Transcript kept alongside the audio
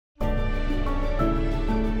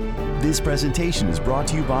This presentation is brought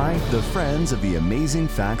to you by the Friends of the Amazing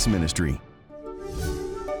Facts Ministry.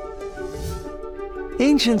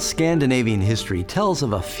 Ancient Scandinavian history tells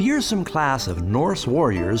of a fearsome class of Norse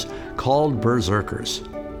warriors called berserkers.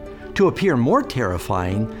 To appear more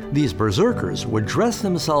terrifying, these berserkers would dress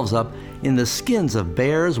themselves up in the skins of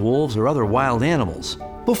bears, wolves, or other wild animals.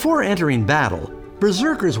 Before entering battle,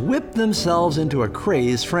 berserkers whipped themselves into a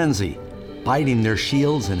crazed frenzy, biting their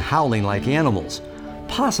shields and howling like animals,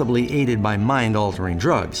 possibly aided by mind-altering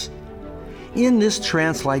drugs. In this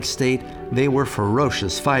trance-like state, they were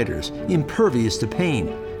ferocious fighters, impervious to pain.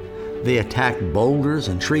 They attacked boulders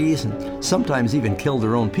and trees and sometimes even killed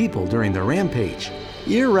their own people during their rampage.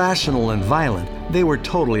 Irrational and violent, they were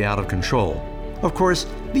totally out of control. Of course,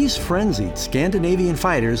 these frenzied Scandinavian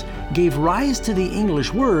fighters gave rise to the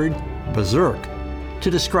English word berserk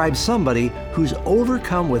to describe somebody who's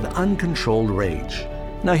overcome with uncontrolled rage.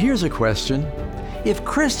 Now here's a question. If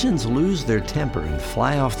Christians lose their temper and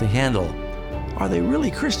fly off the handle, are they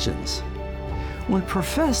really Christians? When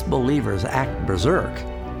professed believers act berserk,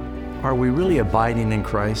 are we really abiding in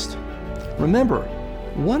Christ? Remember,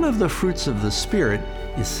 one of the fruits of the Spirit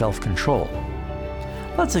is self-control.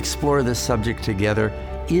 Let's explore this subject together.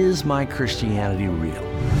 Is my Christianity real?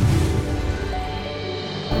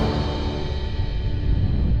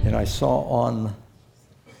 And I saw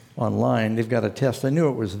online, they've got a test. I knew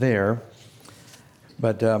it was there,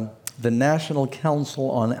 but the National Council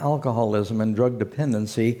on Alcoholism and Drug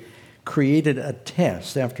Dependency created a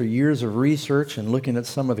test after years of research and looking at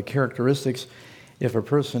some of the characteristics. If a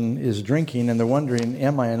person is drinking and they're wondering,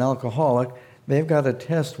 am I an alcoholic? They've got a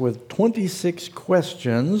test with 26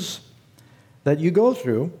 questions that you go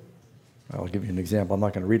through. I'll give you an example. I'm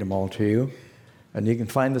not going to read them all to you. And you can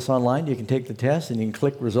find this online. You can take the test and you can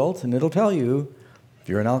click results and it'll tell you if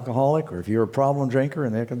you're an alcoholic or if you're a problem drinker,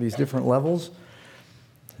 and they have these different levels.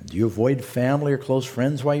 Do you avoid family or close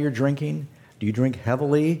friends while you're drinking? Do you drink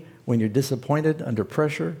heavily when you're disappointed, under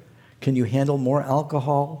pressure? Can you handle more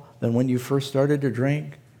alcohol than when you first started to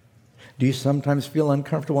drink? Do you sometimes feel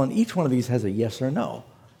uncomfortable? And each one of these has a yes or no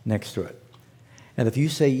next to it. And if you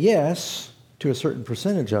say yes to a certain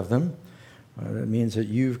percentage of them, that means that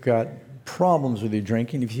you've got problems with your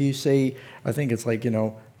drinking. If you say, I think it's like,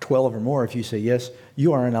 12 or more, if you say yes,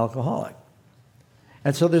 you are an alcoholic.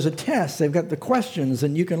 And so there's a test. They've got the questions,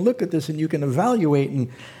 and you can look at this and you can evaluate.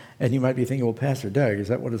 And you might be thinking, well, Pastor Doug, is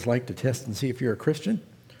that what it's like to test and see if you're a Christian?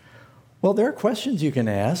 Well, there are questions you can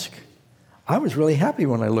ask. I was really happy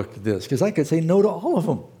when I looked at this because I could say no to all of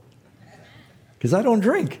them because I don't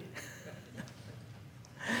drink.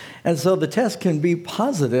 And so the test can be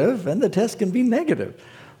positive and the test can be negative.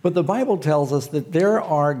 But the Bible tells us that there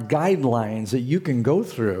are guidelines that you can go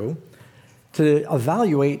through to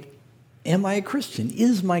evaluate, am I a Christian?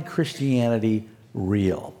 Is my Christianity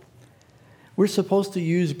real? We're supposed to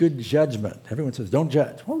use good judgment. Everyone says, don't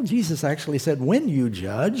judge. Well, Jesus actually said, when you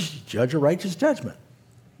judge a righteous judgment.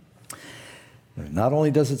 Not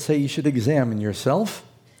only does it say you should examine yourself,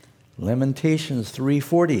 Lamentations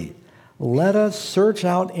 3:40, let us search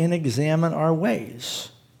out and examine our ways.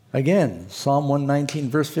 Again, Psalm 119,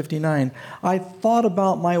 verse 59, I thought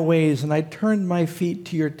about my ways and I turned my feet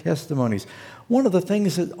to your testimonies. One of the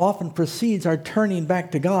things that often precedes our turning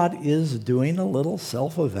back to God is doing a little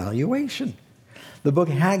self-evaluation. The book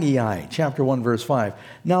Haggai, chapter 1, verse 5.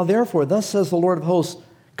 Now therefore, thus says the Lord of hosts,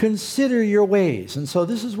 consider your ways. And so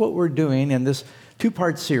this is what we're doing in this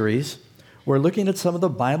two-part series. We're looking at some of the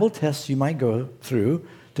Bible tests you might go through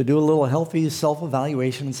to do a little healthy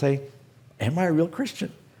self-evaluation and say, am I a real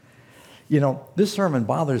Christian? This sermon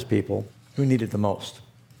bothers people who need it the most.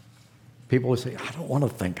 People who say, I don't want to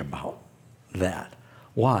think about that.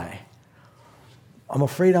 Why? I'm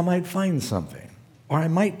afraid I might find something. Or I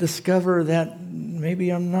might discover that maybe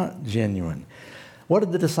I'm not genuine. What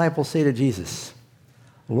did the disciples say to Jesus?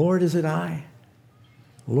 Lord, is it I?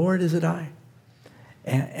 Lord, is it I?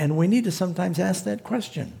 And we need to sometimes ask that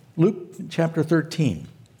question. Luke chapter 13.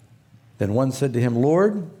 Then one said to him,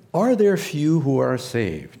 Lord, are there few who are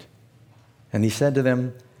saved? And he said to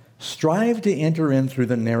them, strive to enter in through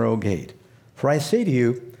the narrow gate. For I say to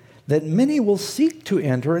you that many will seek to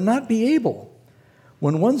enter and not be able.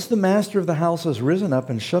 When once the master of the house has risen up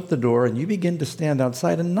and shut the door, and you begin to stand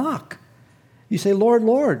outside and knock, you say, Lord,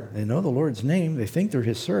 Lord. They know the Lord's name. They think they're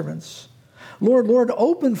his servants. Lord, Lord,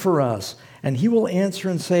 open for us. And he will answer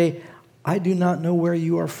and say, I do not know where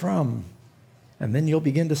you are from. And then you'll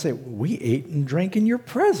begin to say, we ate and drank in your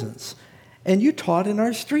presence, and you taught in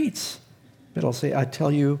our streets. But I'll say, I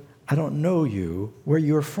tell you, I don't know you, where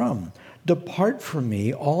you're from. Depart from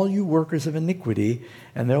me, all you workers of iniquity,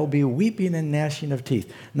 and there will be weeping and gnashing of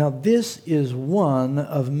teeth. Now, this is one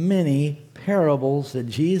of many parables that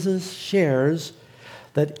Jesus shares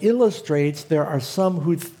that illustrates there are some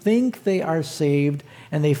who think they are saved,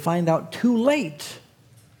 and they find out too late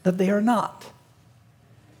that they are not.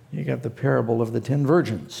 You got the parable of the 10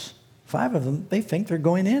 virgins. 5 of them, they think they're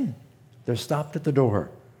going in. They're stopped at the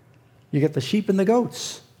door. You get the sheep and the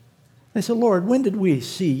goats. They said, Lord, when did we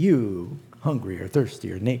see you hungry or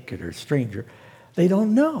thirsty or naked or stranger? They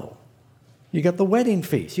don't know. You got the wedding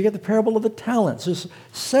feast. You got the parable of the talents. There's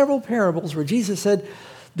several parables where Jesus said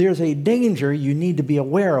there's a danger you need to be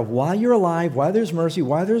aware of while you're alive, while there's mercy,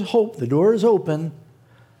 while there's hope, the door is open.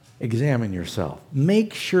 Examine yourself.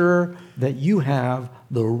 Make sure that you have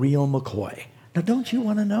the real McCoy. Now, don't you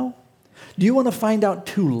want to know? Do you want to find out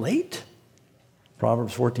too late?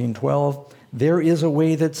 Proverbs 14:12, there is a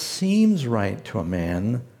way that seems right to a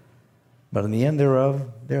man, but in the end thereof,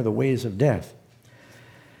 they're the ways of death.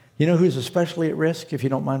 You know who's especially at risk, if you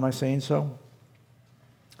don't mind my saying so?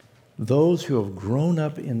 Those who have grown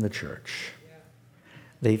up in the church.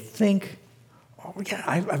 They think, oh yeah,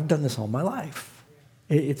 I've done this all my life.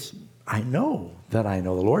 I know that I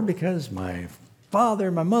know the Lord because my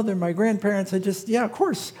father, my mother, my grandparents, of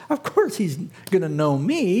course he's going to know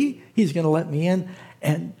me. He's going to let me in.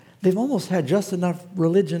 And they've almost had just enough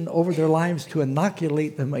religion over their lives to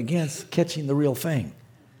inoculate them against catching the real thing.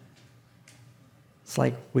 It's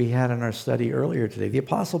like we had in our study earlier today. The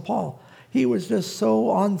Apostle Paul, he was just so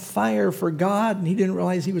on fire for God, and he didn't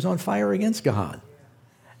realize he was on fire against God.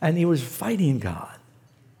 And he was fighting God.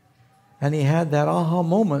 And he had that aha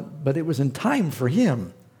moment, but it was in time for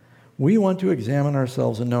him. We want to examine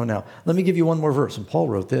ourselves and know now. Let me give you one more verse, and Paul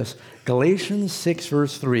wrote this. Galatians 6,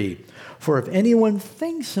 verse 3. For if anyone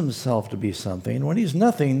thinks himself to be something, when he's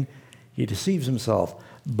nothing, he deceives himself.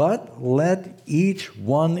 But let each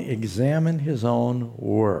one examine his own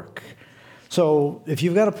work. So if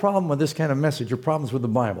you've got a problem with this kind of message, your problem's with the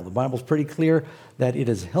Bible. The Bible's pretty clear that it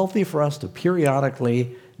is healthy for us to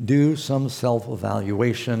periodically do some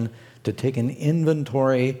self-evaluation, to take an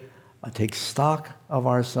inventory, take stock of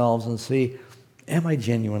ourselves and see, am I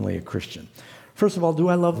genuinely a Christian? First of all, do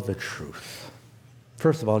I love the truth?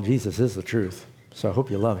 First of all, Jesus is the truth, so I hope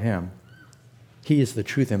you love him. He is the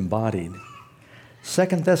truth embodied. 2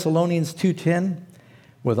 Thessalonians 2:10,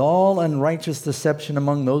 with all unrighteous deception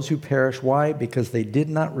among those who perish. Why? Because they did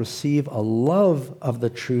not receive a love of the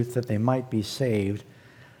truth that they might be saved.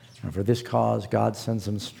 And for this cause, God sends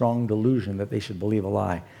them strong delusion that they should believe a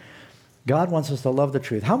lie. God wants us to love the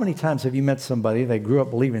truth. How many times have you met somebody, they grew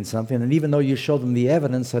up believing something, and even though you show them the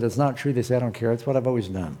evidence that it's not true, they say, I don't care, it's what I've always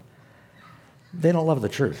done. They don't love the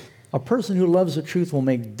truth. A person who loves the truth will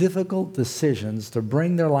make difficult decisions to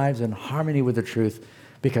bring their lives in harmony with the truth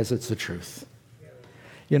because it's the truth.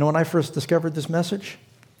 You know, when I first discovered this message,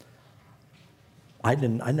 I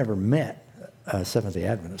never met a Seventh-day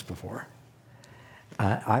Adventist before.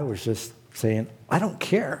 I was just saying, I don't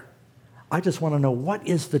care. I just want to know, what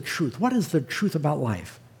is the truth? What is the truth about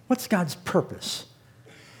life? What's God's purpose?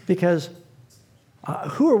 Because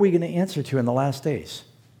who are we going to answer to in the last days?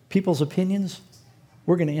 People's opinions?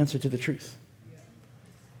 We're going to answer to the truth.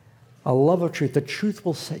 A love of truth. The truth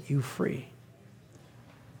will set you free.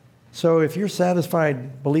 So if you're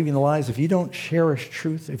satisfied believing the lies, if you don't cherish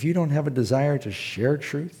truth, if you don't have a desire to share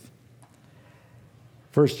truth,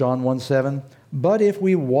 1 John 1:7, but if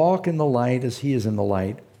we walk in the light as he is in the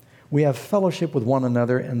light, we have fellowship with one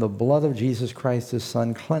another, and the blood of Jesus Christ, his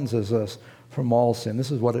Son, cleanses us from all sin.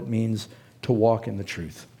 This is what it means to walk in the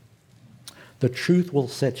truth. The truth will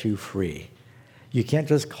set you free. You can't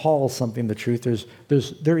just call something the truth.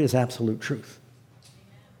 There is absolute truth.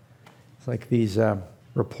 It's like these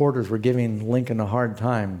reporters were giving Lincoln a hard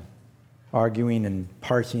time, arguing and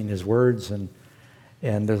parsing his words, and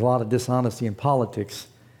there's a lot of dishonesty in politics.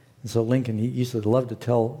 And so Lincoln, he used to love to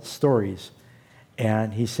tell stories.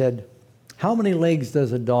 And he said, how many legs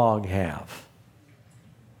does a dog have?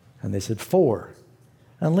 And they said, 4.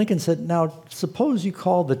 And Lincoln said, now, suppose you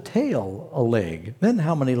call the tail a leg. Then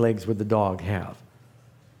how many legs would the dog have?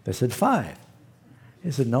 They said, 5.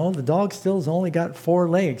 He said, no, the dog still's only got 4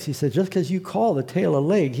 legs. He said, just because you call the tail a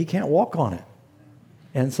leg, he can't walk on it.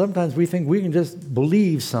 And sometimes we think we can just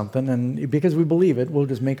believe something, and because we believe it, we'll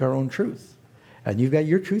just make our own truth. And you've got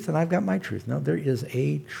your truth, and I've got my truth. No, there is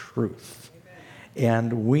a truth.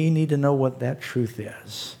 And we need to know what that truth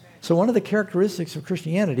is. So one of the characteristics of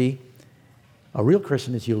Christianity, a real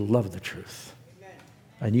Christian, is you love the truth.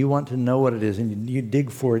 And you want to know what it is, and you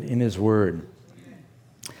dig for it in his word.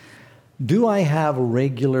 Do I have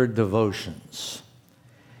regular devotions?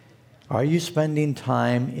 Are you spending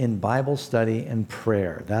time in Bible study and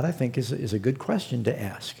prayer? That, I think, is a good question to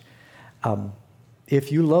ask.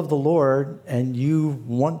 If you love the Lord and you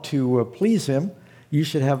want to please Him, you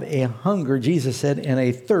should have a hunger, Jesus said, and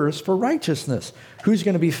a thirst for righteousness. Who's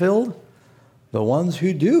going to be filled? The ones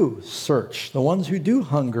who do search, the ones who do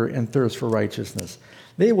hunger and thirst for righteousness.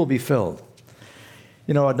 They will be filled.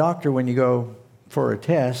 You know, a doctor, when you go for a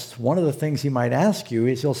test, one of the things he might ask you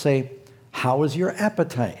is he'll say, how is your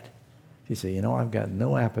appetite? You say, you know, I've got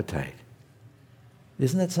no appetite.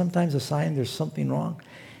 Isn't that sometimes a sign there's something wrong?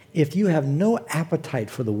 If you have no appetite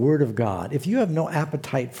for the Word of God, if you have no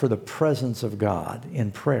appetite for the presence of God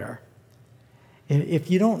in prayer, if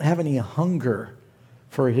you don't have any hunger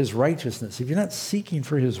for His righteousness, if you're not seeking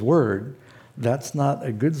for His Word, that's not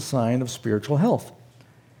a good sign of spiritual health.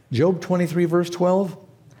 Job 23, verse 12,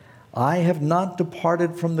 I have not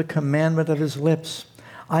departed from the commandment of His lips.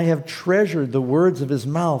 I have treasured the words of His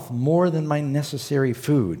mouth more than my necessary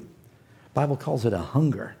food. The Bible calls it a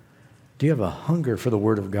hunger. Do you have a hunger for the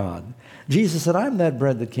Word of God? Jesus said, I'm that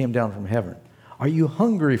bread that came down from heaven. Are you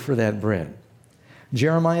hungry for that bread?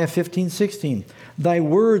 Jeremiah 15:16, thy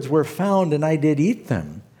words were found, and I did eat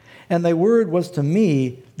them. And thy word was to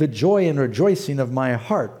me the joy and rejoicing of my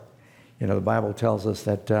heart. You know, the Bible tells us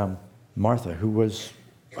that Martha, who was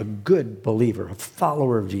a good believer, a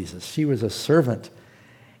follower of Jesus, she was a servant.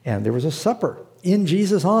 And there was a supper in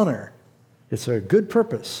Jesus' honor. It's a good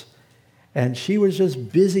purpose. And she was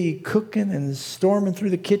just busy cooking and storming through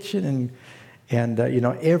the kitchen. And you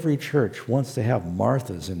know, every church wants to have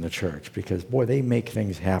Marthas in the church because, boy, they make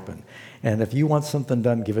things happen. And if you want something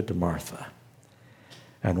done, give it to Martha.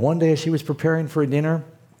 And one day as she was preparing for a dinner,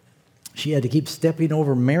 she had to keep stepping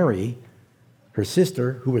over Mary, her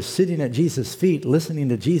sister, who was sitting at Jesus' feet, listening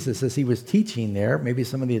to Jesus as He was teaching there. Maybe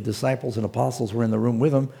some of the disciples and apostles were in the room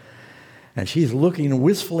with Him. And she's looking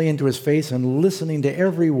wistfully into His face and listening to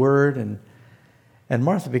every word. And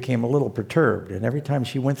Martha became a little perturbed. And every time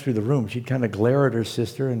she went through the room, she'd kind of glare at her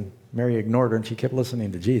sister, and Mary ignored her, and she kept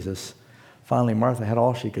listening to Jesus. Finally, Martha had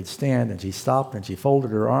all she could stand, and she stopped, and she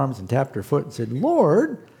folded her arms and tapped her foot and said,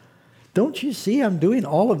 Lord, don't you see I'm doing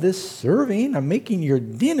all of this serving? I'm making your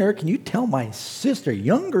dinner. Can you tell my sister,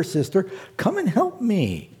 younger sister, come and help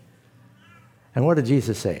me? And what did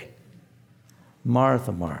Jesus say?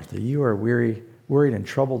 Martha, Martha, you are worried and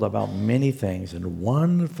troubled about many things, and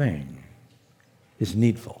one thing is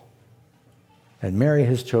needful. And Mary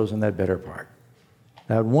has chosen that better part.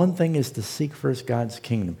 That one thing is to seek first God's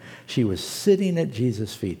kingdom. She was sitting at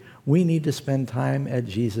Jesus' feet. We need to spend time at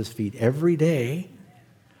Jesus' feet every day,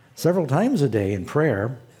 several times a day in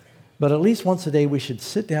prayer, but at least once a day we should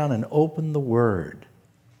sit down and open the Word.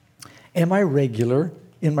 Am I regular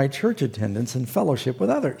in my church attendance and fellowship with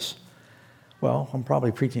others? Well, I'm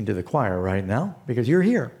probably preaching to the choir right now because you're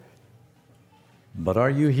here. But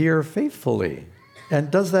are you here faithfully?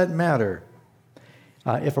 And does that matter?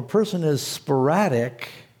 If a person is sporadic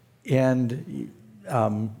and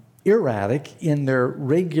erratic in their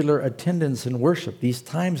regular attendance in worship, these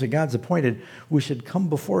times that God's appointed, we should come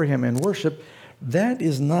before Him and worship, that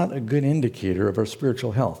is not a good indicator of our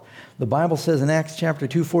spiritual health. The Bible says in Acts chapter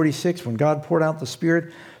 2:46, when God poured out the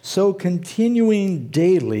Spirit, so continuing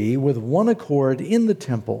daily with one accord in the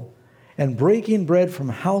temple and breaking bread from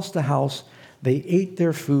house to house, they ate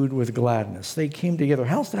their food with gladness. They came together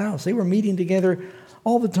house to house. They were meeting together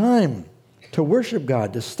all the time to worship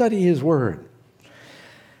God, to study His Word.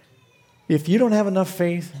 If you don't have enough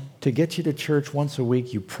faith to get you to church once a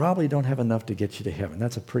week, you probably don't have enough to get you to heaven.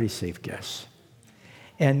 That's a pretty safe guess.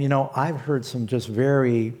 And, you know, I've heard some just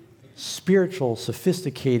very spiritual,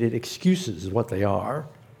 sophisticated excuses, is what they are,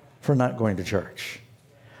 for not going to church.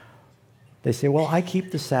 They say, well, I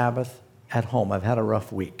keep the Sabbath at home. I've had a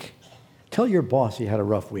rough week. Tell your boss you had a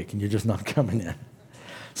rough week and you're just not coming in.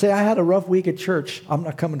 Say, I had a rough week at church. I'm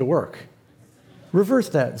not coming to work. Reverse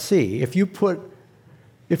that and see if you put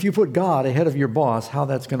God ahead of your boss, how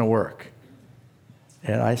that's going to work.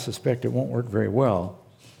 And I suspect it won't work very well.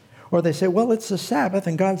 Or they say, well, it's the Sabbath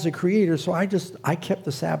and God's the creator, so I kept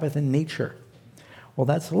the Sabbath in nature. Well,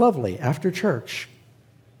 that's lovely after church.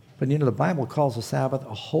 But you know, the Bible calls the Sabbath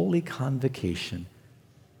a holy convocation.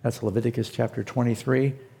 That's Leviticus chapter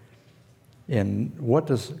 23. And what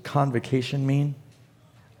does convocation mean?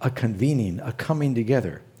 A convening, a coming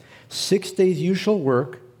together. 6 days you shall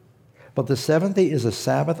work, but the seventh day is a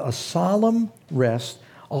Sabbath, a solemn rest,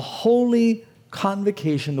 a holy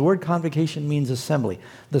convocation. The word convocation means assembly.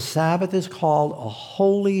 The Sabbath is called a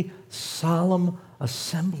holy, solemn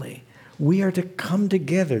assembly. We are to come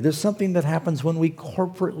together. There's something that happens when we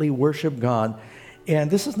corporately worship God, and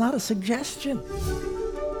this is not a suggestion.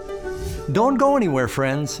 Don't go anywhere,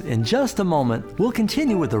 friends. In just a moment, we'll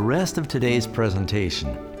continue with the rest of today's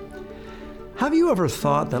presentation. Have you ever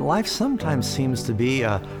thought that life sometimes seems to be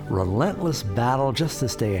a relentless battle just to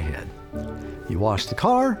stay ahead? You wash the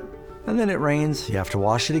car, and then it rains, you have to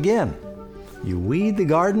wash it again. You weed the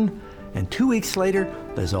garden, and 2 weeks later,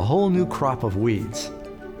 there's a whole new crop of weeds.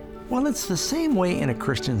 Well, it's the same way in a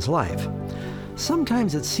Christian's life.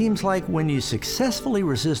 Sometimes it seems like when you successfully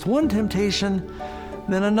resist one temptation,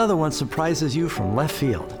 then another one surprises you from left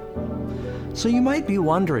field. So you might be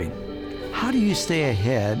wondering, how do you stay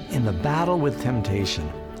ahead in the battle with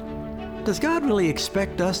temptation? Does God really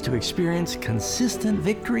expect us to experience consistent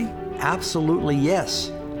victory? Absolutely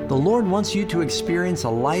yes. The Lord wants you to experience a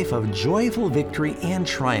life of joyful victory and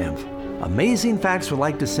triumph. Amazing Facts would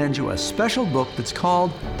like to send you a special book that's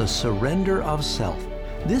called The Surrender of Self.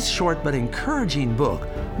 This short but encouraging book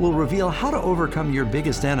will reveal how to overcome your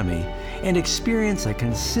biggest enemy and experience a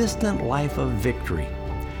consistent life of victory.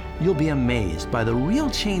 You'll be amazed by the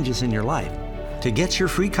real changes in your life. To get your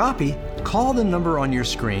free copy, call the number on your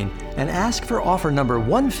screen and ask for offer number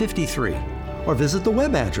 153, or visit the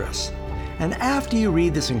web address. And after you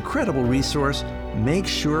read this incredible resource, make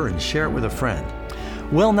sure and share it with a friend.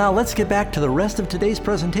 Well, now let's get back to the rest of today's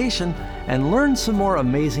presentation and learn some more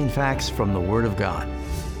amazing facts from the Word of God.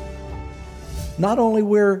 Not only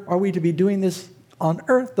where are we to be doing this on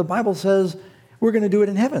earth, the Bible says we're going to do it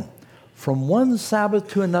in heaven. From one Sabbath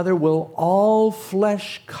to another will all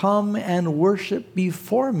flesh come and worship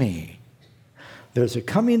before me. There's a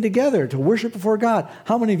coming together to worship before God.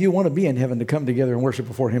 How many of you want to be in heaven to come together and worship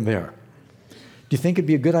before Him there? Do you think it'd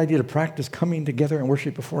be a good idea to practice coming together and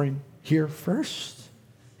worship before Him here first?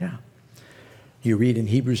 Yeah. You read in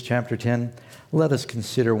Hebrews chapter 10, let us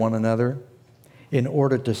consider one another in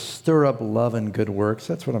order to stir up love and good works.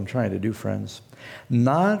 That's what I'm trying to do, friends.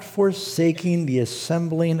 Not forsaking the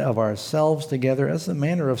assembling of ourselves together, as the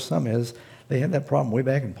manner of some is. They had that problem way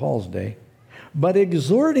back in Paul's day. But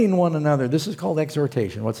exhorting one another. This is called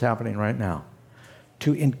exhortation, what's happening right now.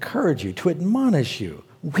 To encourage you, to admonish you.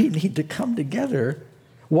 We need to come together.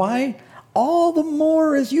 Why? All the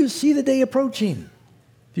more as you see the day approaching.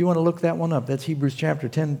 If you want to look that one up, that's Hebrews chapter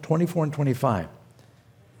 10, 24 and 25.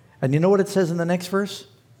 And you know what it says in the next verse?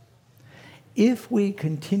 If we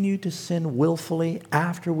continue to sin willfully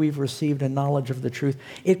after we've received a knowledge of the truth,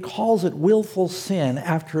 it calls it willful sin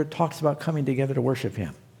after it talks about coming together to worship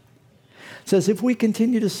Him. It says, if we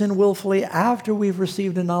continue to sin willfully after we've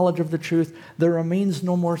received a knowledge of the truth, there remains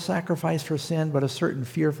no more sacrifice for sin, but a certain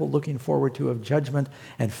fearful looking forward to of judgment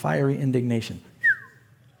and fiery indignation.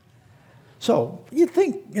 So you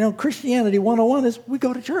think, Christianity 101 is we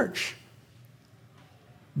go to church.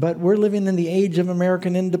 But we're living in the age of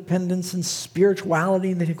American independence and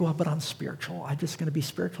spirituality, and they think, well, but I'm spiritual. I'm just going to be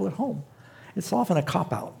spiritual at home. It's often a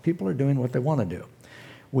cop-out. People are doing what they want to do.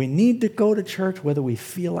 We need to go to church whether we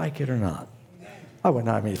feel like it or not.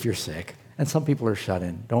 If you're sick, and some people are shut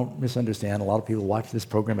in. Don't misunderstand. A lot of people watch this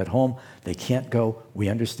program at home. They can't go. We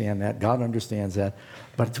understand that. God understands that.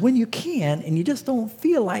 But it's when you can, and you just don't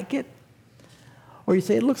feel like it, or you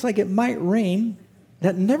say, it looks like it might rain.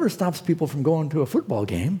 That never stops people from going to a football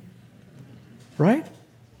game, right?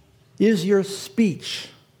 Is your speech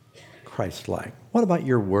Christ-like? What about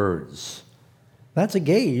your words? That's a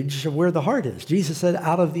gauge of where the heart is. Jesus said,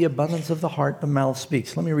 out of the abundance of the heart, the mouth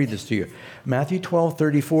speaks. Let me read this to you. Matthew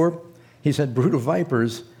 12:34, He said, brood of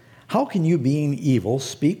vipers, how can you, being evil,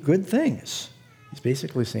 speak good things? He's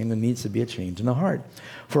basically saying there needs to be a change in the heart.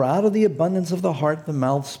 For out of the abundance of the heart, the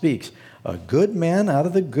mouth speaks. A good man out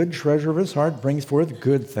of the good treasure of his heart brings forth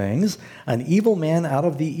good things. An evil man out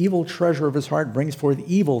of the evil treasure of his heart brings forth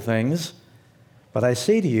evil things. But I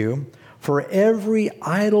say to you, for every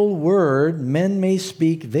idle word men may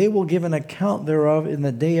speak, they will give an account thereof in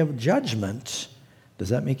the day of judgment. Does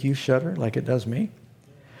that make you shudder like it does me?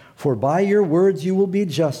 For by your words you will be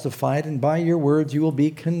justified, and by your words you will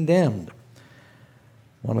be condemned.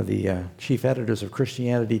 One of the chief editors of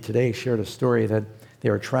Christianity Today shared a story that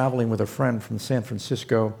they were traveling with a friend from San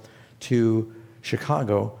Francisco to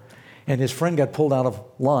Chicago, and his friend got pulled out of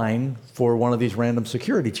line for one of these random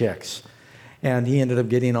security checks. And he ended up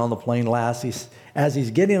getting on the plane last. As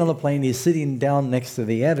he's getting on the plane, he's sitting down next to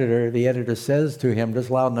the editor. The editor says to him,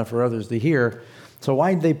 just loud enough for others to hear, so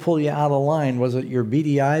why did they pull you out of line? Was it your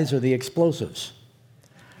beady eyes or the explosives?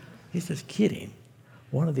 He says, kidding.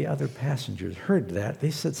 One of the other passengers heard that.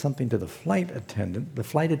 They said something to the flight attendant. The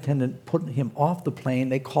flight attendant put him off the plane.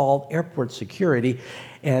 They called airport security.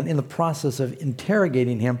 And in the process of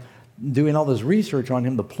interrogating him, doing all this research on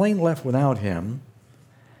him, the plane left without him.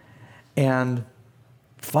 And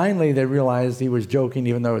Finally, they realized he was joking,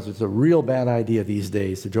 even though it's a real bad idea these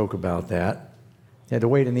days to joke about that. They had to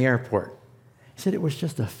wait in the airport. He said it was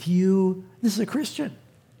just a few, this is a Christian,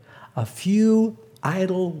 a few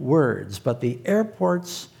idle words. But the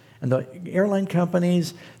airports and the airline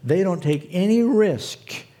companies, they don't take any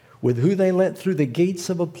risk with who they let through the gates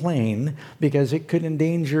of a plane because it could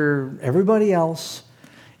endanger everybody else.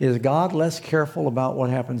 Is God less careful about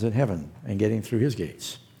what happens in heaven and getting through his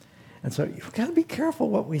gates? And so you've got to be careful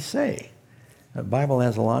what we say. The Bible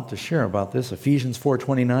has a lot to share about this. Ephesians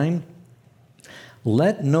 4:29.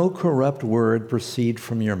 Let no corrupt word proceed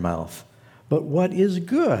from your mouth, but what is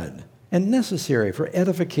good and necessary for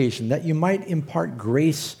edification, that you might impart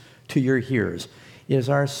grace to your hearers. Is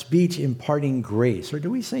our speech imparting grace? Or do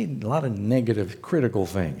we say a lot of negative, critical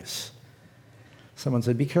things? Someone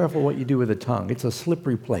said, be careful what you do with the tongue. It's a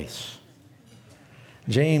slippery place.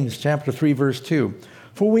 James chapter 3, verse 2.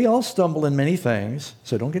 For we all stumble in many things,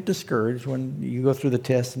 so don't get discouraged when you go through the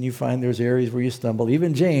test and you find there's areas where you stumble.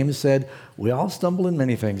 Even James said, we all stumble in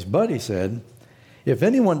many things. But he said, if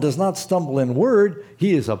anyone does not stumble in word,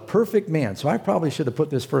 he is a perfect man. So I probably should have put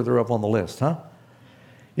this further up on the list, huh?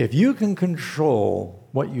 If you can control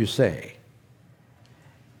what you say,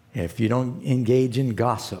 if you don't engage in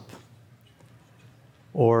gossip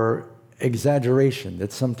or exaggeration,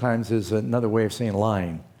 that sometimes is another way of saying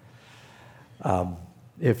lying,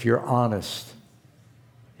 if you're honest,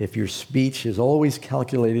 if your speech is always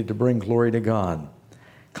calculated to bring glory to God.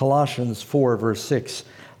 Colossians 4, verse 6,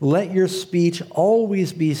 let your speech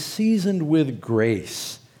always be seasoned with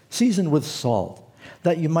grace, seasoned with salt,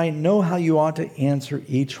 that you might know how you ought to answer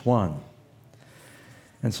each one.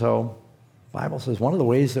 And so, the Bible says one of the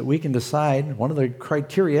ways that we can decide, one of the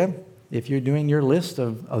criteria, if you're doing your list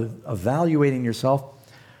of evaluating yourself,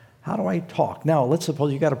 how do I talk? Now, let's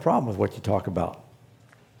suppose you got a problem with what you talk about.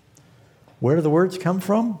 Where do the words come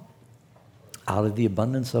from? Out of the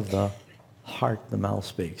abundance of the heart, the mouth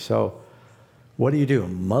speaks. So, what do?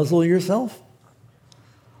 Muzzle yourself?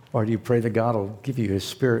 Or do you pray that God will give you his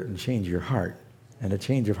spirit and change your heart? And a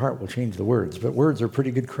change of heart will change the words. But words are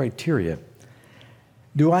pretty good criteria.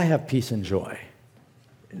 Do I have peace and joy?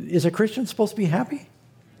 Is a Christian supposed to be happy?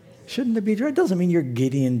 Shouldn't there be joy? It doesn't mean you're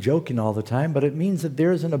giddy and joking all the time, but it means that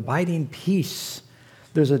there's an abiding peace.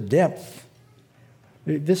 There's a depth.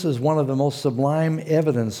 This is one of the most sublime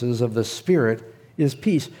evidences of the Spirit is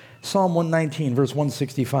peace. Psalm 119, verse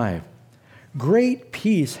 165. Great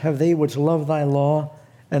peace have they which love thy law,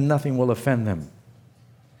 and nothing will offend them.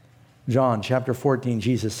 John chapter 14,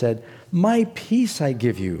 Jesus said, my peace I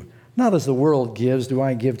give you, not as the world gives do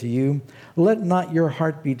I give to you. Let not your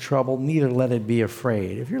heart be troubled, neither let it be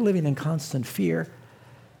afraid. If you're living in constant fear,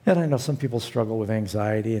 and I know some people struggle with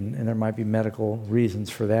anxiety, and there might be medical reasons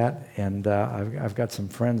for that, and I've got some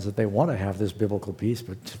friends that they want to have this biblical peace,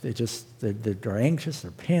 but they're anxious,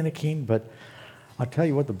 they're panicking, but I'll tell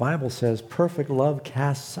you what the Bible says, perfect love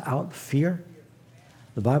casts out fear.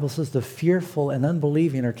 The Bible says the fearful and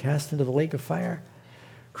unbelieving are cast into the lake of fire.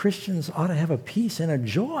 Christians ought to have a peace and a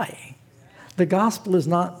joy. The gospel is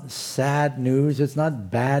not sad news. It's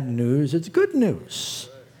not bad news. It's good news.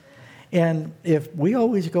 And if we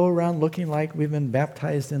always go around looking like we've been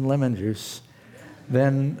baptized in lemon juice,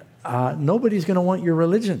 then nobody's going to want your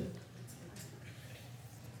religion.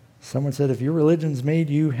 Someone said, if your religion's made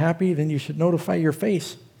you happy, then you should notify your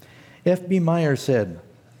face. F.B. Meyer said,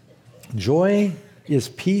 joy is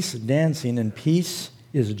peace dancing, and peace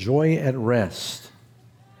is joy at rest.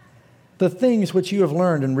 The things which you have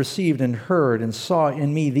learned and received and heard and saw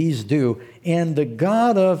in me, these do, and the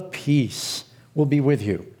God of peace will be with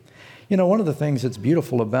you. You know, one of the things that's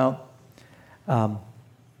beautiful about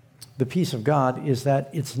the peace of God is that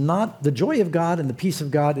it's not, the joy of God and the peace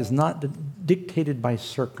of God is not dictated by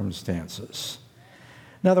circumstances.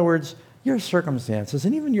 In other words, your circumstances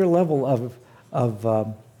and even your level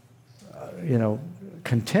of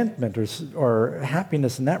contentment or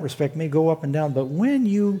happiness in that respect may go up and down, but when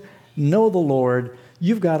you know the Lord,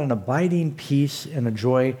 you've got an abiding peace and a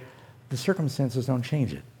joy. The circumstances don't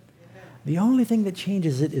change it. The only thing that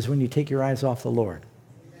changes it is when you take your eyes off the Lord.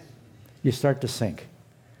 You start to sink.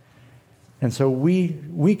 And so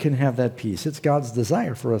we can have that peace. It's God's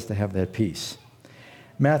desire for us to have that peace.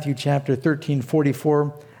 Matthew chapter 13,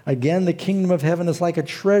 44, again, the kingdom of heaven is like a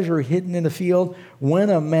treasure hidden in a field. When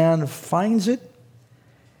a man finds it,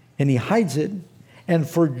 and he hides it, and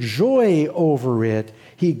for joy over it,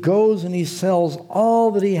 he goes and he sells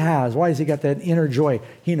all that he has. Why has he got that inner joy?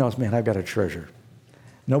 He knows, man, I've got a treasure.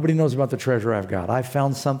 Nobody knows about the treasure I've got. I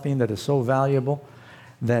found something that is so valuable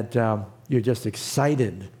that you're just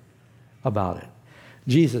excited about it.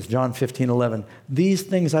 Jesus, John 15:11, these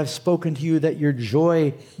things I've spoken to you that your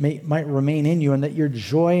joy might remain in you and that your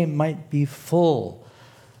joy might be full.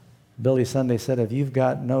 Billy Sunday said, if you've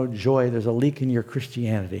got no joy, there's a leak in your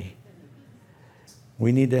Christianity.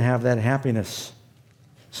 We need to have that happiness.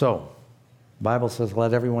 So, the Bible says,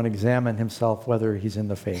 let everyone examine himself whether he's in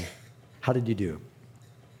the faith. How did you do?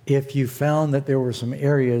 If you found that there were some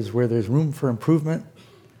areas where there's room for improvement,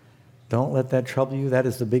 don't let that trouble you. That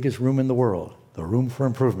is the biggest room in the world, the room for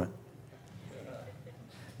improvement.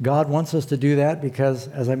 God wants us to do that because,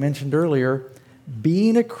 as I mentioned earlier,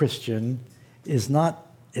 being a Christian it's not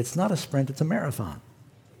a sprint, it's a marathon.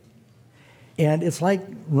 And it's like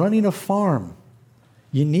running a farm.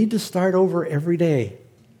 You need to start over every day.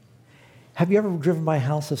 Have you ever driven by a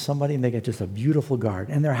house of somebody and they got just a beautiful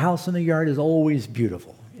garden, and their house in the yard is always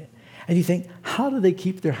beautiful? And you think, how do they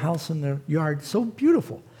keep their house in their yard so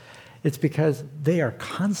beautiful? It's because they are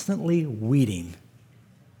constantly weeding.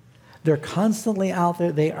 They're constantly out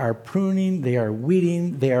there. They are pruning, they are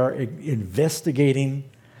weeding, they are investigating,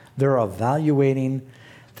 they're evaluating.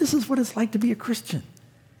 This is what it's like to be a Christian.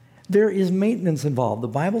 There is maintenance involved. The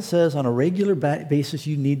Bible says on a regular basis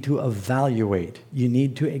you need to evaluate. You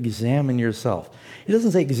need to examine yourself. It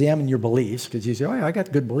doesn't say examine your beliefs, because you say, oh, yeah, I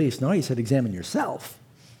got good beliefs. No, he said examine yourself.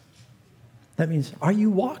 That means, are you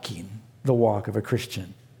walking the walk of a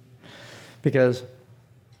Christian? Because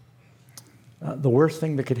the worst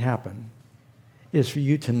thing that could happen is for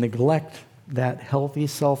you to neglect that healthy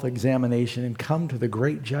self-examination and come to the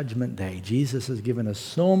great judgment day. Jesus has given us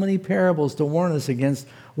so many parables to warn us against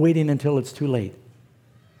waiting until it's too late.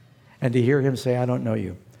 And to hear him say, I don't know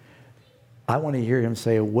you. I want to hear him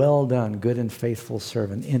say, well done, good and faithful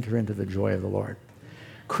servant, enter into the joy of the Lord.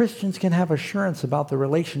 Christians can have assurance about the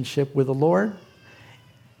relationship with the Lord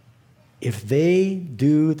if they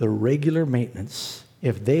do the regular maintenance,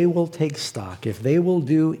 if they will take stock, if they will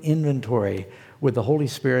do inventory with the Holy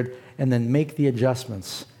Spirit and then make the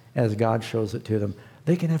adjustments as God shows it to them.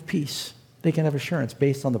 They can have peace. They can have assurance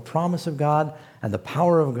based on the promise of God and the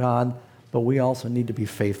power of God, but we also need to be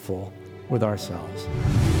faithful with ourselves.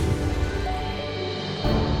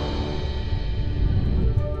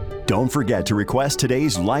 Don't forget to request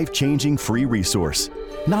today's life-changing free resource.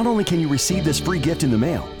 Not only can you receive this free gift in the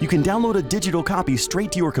mail, you can download a digital copy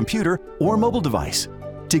straight to your computer or mobile device.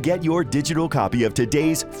 To get your digital copy of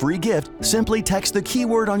today's free gift, simply text the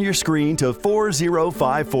keyword on your screen to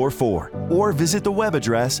 40544 or visit the web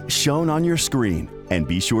address shown on your screen. And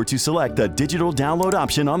be sure to select the digital download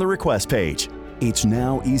option on the request page. It's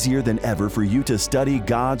now easier than ever for you to study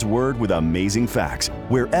God's Word with amazing facts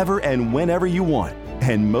wherever and whenever you want.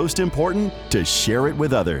 And most important, to share it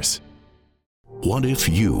with others. What if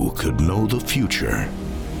you could know the future?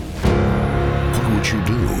 What would you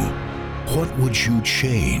do? What would you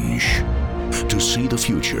change? To see the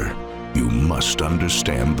future, you must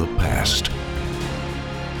understand the past.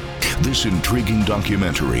 This intriguing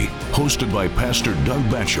documentary, hosted by Pastor Doug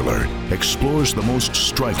Batchelor, explores the most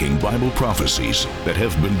striking Bible prophecies that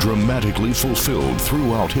have been dramatically fulfilled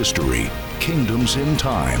throughout history. Kingdoms in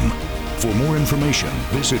Time. For more information,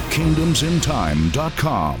 visit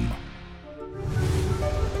kingdomsintime.com.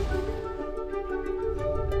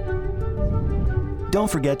 Don't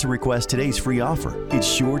forget to request today's free offer. It's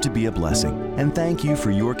sure to be a blessing. And thank you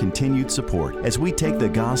for your continued support as we take the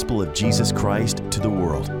gospel of Jesus Christ to the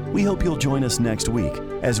world. We hope you'll join us next week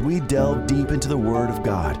as we delve deep into the Word of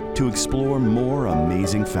God to explore more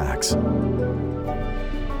amazing facts.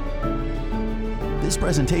 This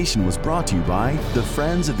presentation was brought to you by the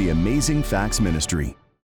Friends of the Amazing Facts Ministry.